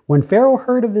 15, when Pharaoh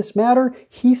heard of this matter,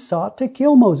 he sought to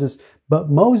kill Moses. But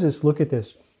Moses, look at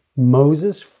this,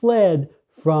 Moses fled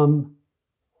from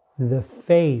the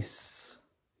face.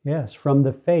 Yes, from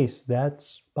the face.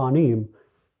 That's Panim,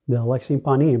 the Alexim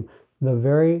Panim, the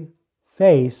very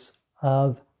face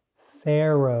of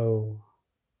Pharaoh,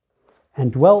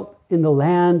 and dwelt in the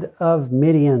land of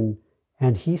Midian,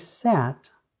 and he sat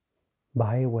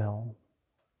by a well.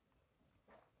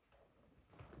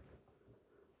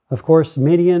 Of course,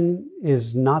 Midian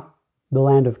is not the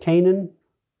land of Canaan,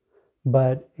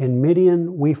 but in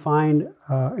Midian we find,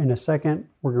 in a second,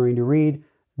 we're going to read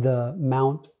the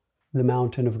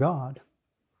mountain of God.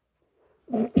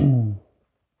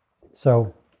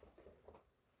 So,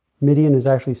 Midian is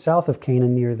actually south of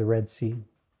Canaan near the Red Sea.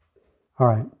 All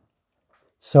right.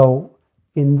 So,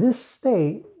 in this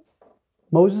state,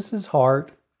 Moses'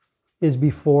 heart is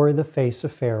before the face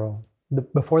of Pharaoh,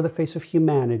 before the face of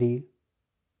humanity,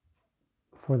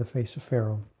 before the face of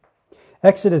Pharaoh.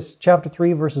 Exodus chapter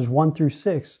 3, verses 1 through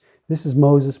 6. This is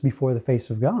Moses before the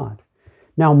face of God.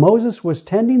 Now Moses was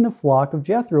tending the flock of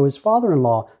Jethro, his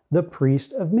father-in-law, the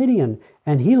priest of Midian.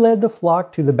 And he led the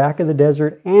flock to the back of the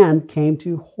desert and came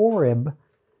to Horeb,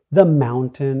 the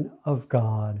mountain of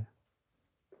God.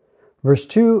 Verse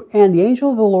 2, and the angel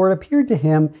of the Lord appeared to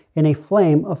him in a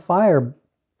flame of fire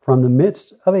from the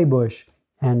midst of a bush.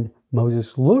 And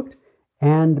Moses looked,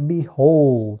 and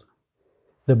behold,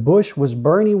 the bush was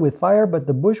burning with fire, but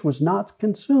the bush was not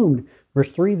consumed.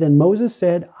 Verse 3, then Moses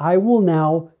said, I will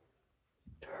now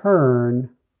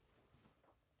turn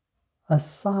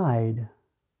aside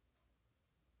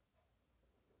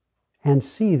and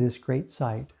see this great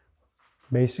sight.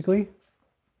 Basically,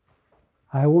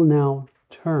 I will now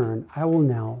turn, I will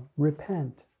now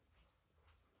repent.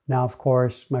 Now, of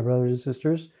course, my brothers and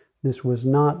sisters, this was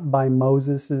not by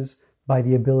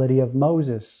the ability of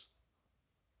Moses,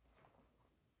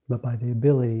 but by the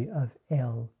ability of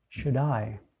El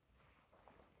Shaddai,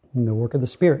 in the work of the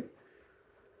Spirit.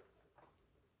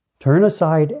 Turn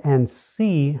aside and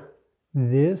see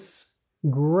this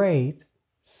great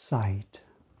sight.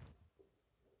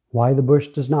 Why the bush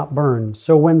does not burn.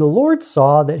 So when the Lord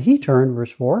saw that he turned,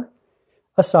 verse 4,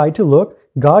 aside to look,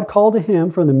 God called to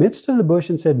him from the midst of the bush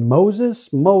and said,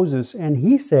 Moses, Moses. And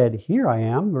he said, here I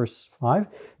am, verse 5.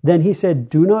 Then he said,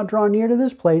 do not draw near to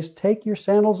this place. Take your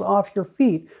sandals off your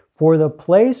feet, for the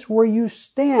place where you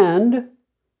stand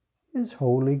is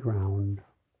holy ground.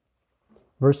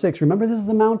 Verse 6, remember this is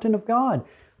the mountain of God.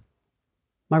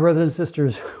 My brothers and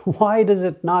sisters, why does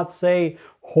it not say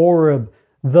Horeb,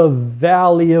 the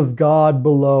valley of God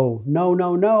below? No,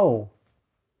 no, no.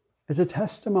 It's a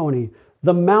testimony.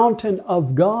 The mountain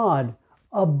of God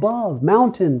above.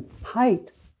 Mountain,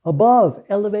 height, above,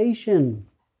 elevation,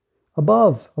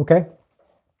 above. Okay?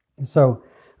 So,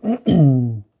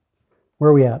 where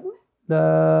are we at?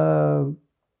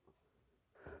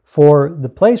 For the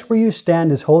place where you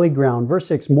stand is holy ground. Verse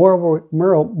 6,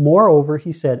 moreover,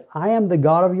 he said, I am the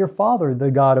God of your father,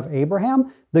 the God of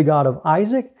Abraham, the God of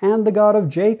Isaac, and the God of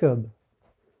Jacob,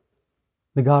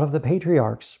 the God of the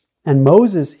patriarchs. And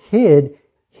Moses hid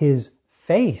his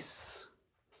face,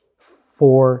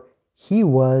 for he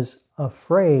was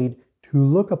afraid to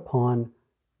look upon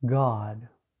God.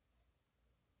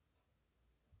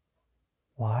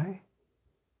 Why?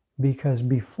 Because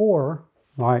before,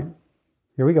 all right,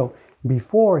 here we go.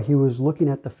 Before he was looking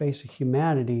at the face of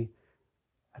humanity,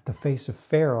 at the face of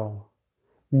Pharaoh.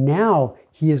 Now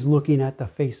he is looking at the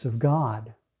face of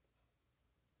God.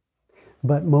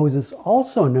 But Moses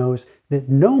also knows that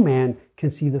no man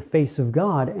can see the face of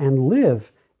God and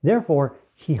live. Therefore,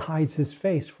 he hides his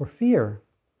face for fear.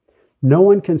 No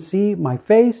one can see my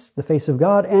face, the face of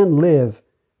God, and live.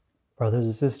 Brothers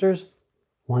and sisters,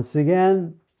 once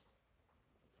again,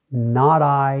 not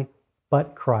I,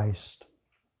 but Christ.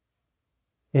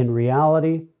 In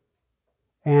reality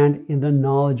and in the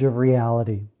knowledge of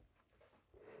reality.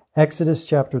 Exodus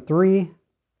chapter 3,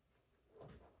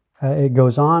 it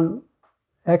goes on.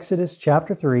 Exodus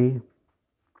chapter 3,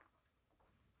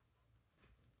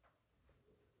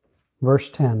 verse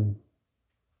 10.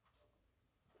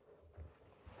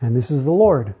 And this is the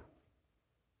Lord.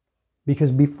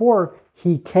 Because before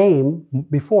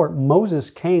Moses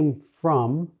came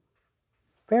from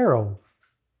Pharaoh,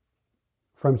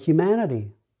 from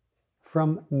humanity,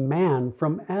 from man,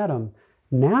 from Adam.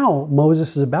 Now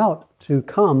Moses is about to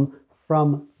come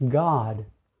from God.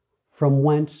 From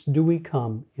whence do we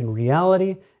come? In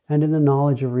reality and in the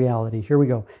knowledge of reality. Here we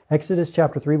go. Exodus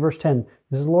chapter 3, verse 10.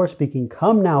 This is the Lord speaking.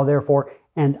 Come now, therefore,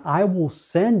 and I will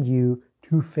send you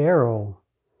to Pharaoh,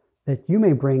 that you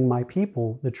may bring my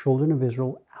people, the children of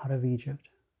Israel, out of Egypt.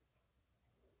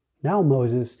 Now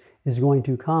Moses is going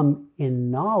to come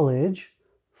in knowledge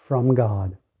from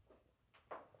God.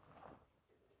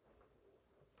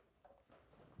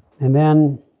 And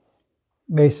then,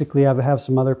 basically, I have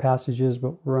some other passages,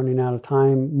 but we're running out of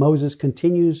time. Moses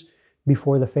continues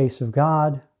before the face of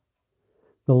God.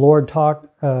 The Lord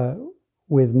talked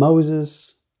with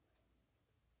Moses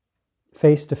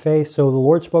face to face. So the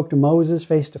Lord spoke to Moses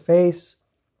face to face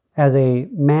as a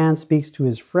man speaks to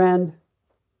his friend.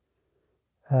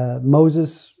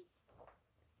 Moses,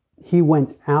 he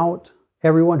went out.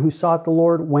 Everyone who sought the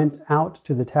Lord went out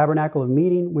to the tabernacle of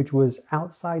meeting, which was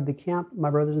outside the camp.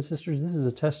 My brothers and sisters, this is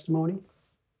a testimony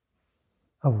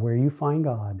of where you find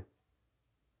God.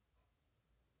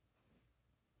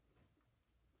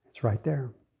 It's right there.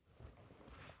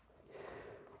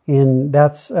 And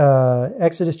that's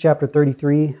Exodus chapter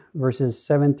 33, verses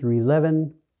 7 through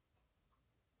 11.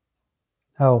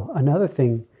 Oh, another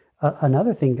thing,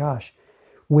 gosh.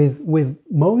 with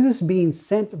Moses being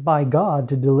sent by God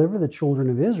to deliver the children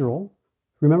of Israel,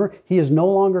 remember, he is no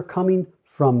longer coming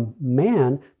from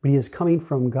man, but he is coming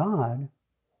from God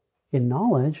in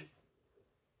knowledge,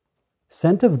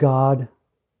 sent of God,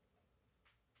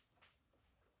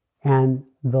 and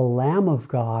the Lamb of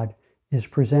God is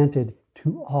presented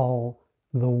to all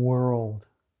the world.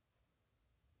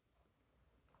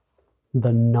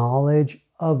 The knowledge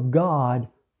of God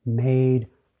made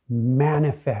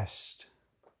manifest.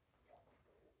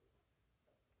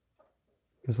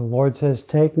 Because the Lord says,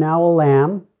 take now a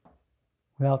lamb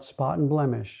without spot and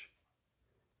blemish,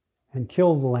 and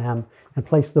kill the lamb, and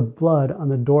place the blood on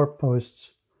the doorposts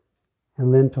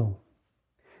and lintel.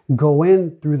 Go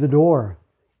in through the door,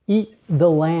 eat the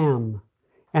lamb,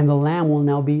 and the lamb will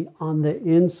now be on the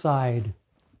inside.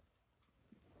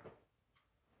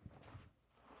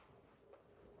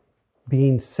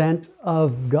 Being sent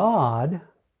of God,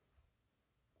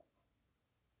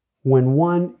 when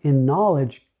one in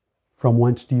knowledge, from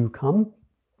whence do you come?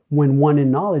 When one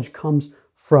in knowledge comes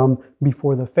from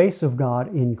before the face of God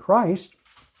in Christ,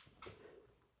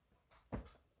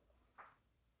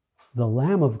 the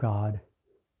Lamb of God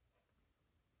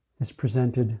is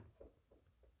presented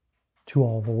to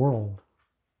all the world,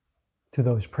 to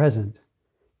those present,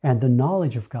 and the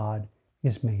knowledge of God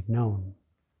is made known.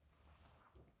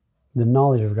 The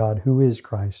knowledge of God, who is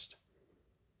Christ.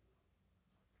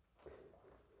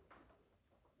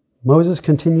 Moses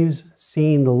continues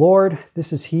seeing the Lord.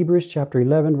 This is Hebrews chapter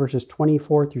 11, verses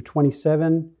 24 through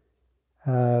 27.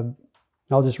 I'll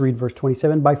just read verse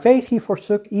 27. By faith he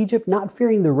forsook Egypt, not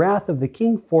fearing the wrath of the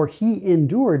king, for he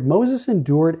endured. Moses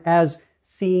endured as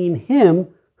seeing him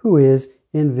who is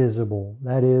invisible.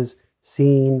 That is,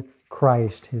 seeing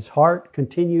Christ. His heart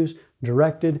continues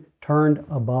directed, turned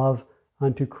above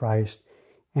unto Christ.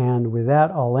 And with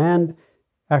that, I'll end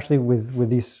actually with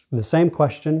the same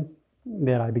question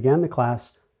that I began the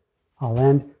class. I'll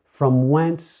end. From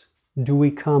whence do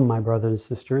we come, my brothers and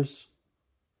sisters?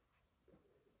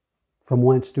 From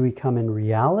whence do we come in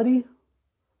reality,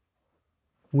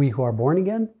 we who are born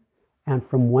again? And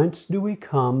from whence do we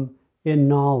come in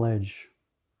knowledge,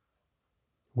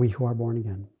 we who are born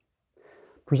again?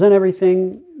 Present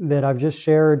everything that I've just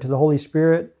shared to the Holy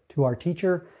Spirit, to our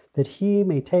teacher, that he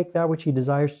may take that which he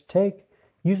desires to take,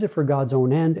 use it for God's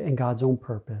own end and God's own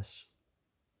purpose.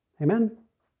 Amen?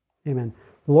 Amen.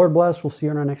 The Lord bless. We'll see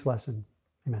you in our next lesson.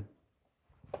 Amen.